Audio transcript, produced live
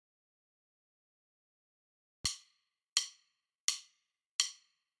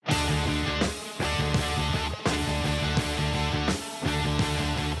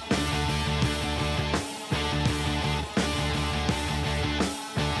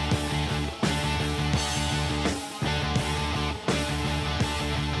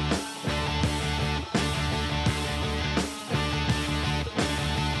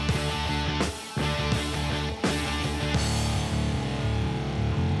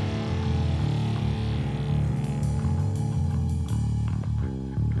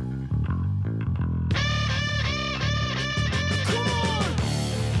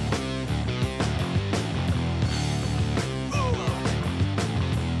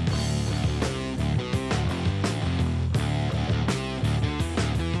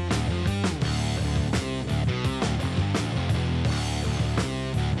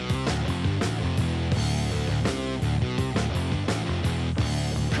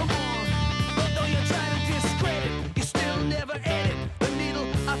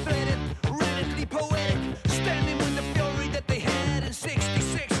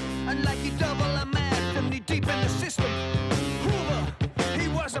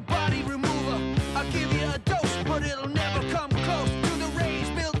as a body remover. I'll give you a dose, but it'll never come close to the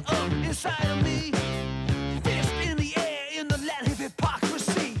rage built up inside of me. Fist in the air in the land of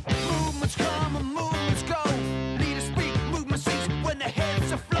hypocrisy. Movements come and movements go. Leaders speak, movement cease when the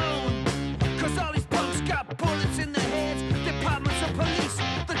heads are flown. Cause all these punks got bullets in their heads. Departments of police,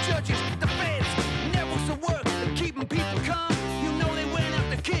 the judges, the feds. Never's the work of keeping people calm. You know they went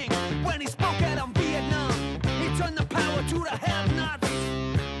after King when he spoke out on Vietnam. He turned the power to the have-nots.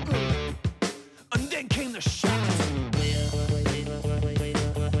 And then came the shots.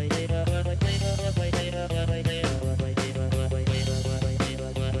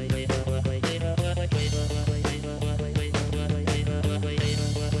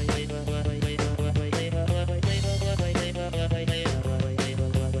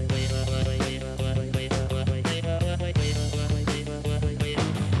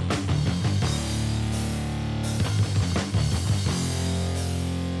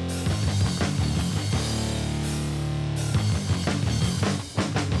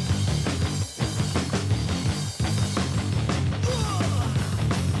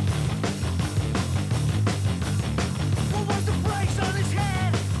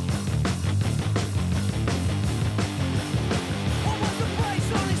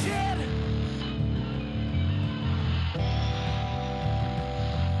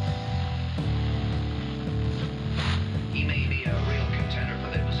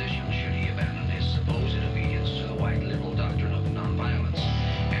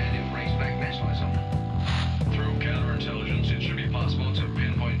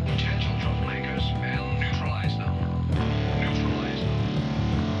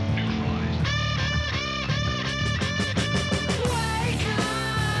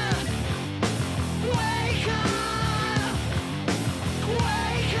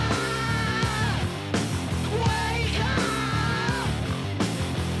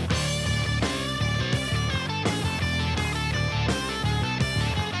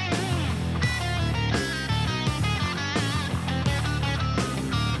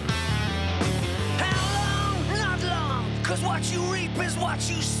 What you reap is what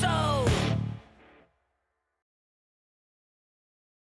you sow.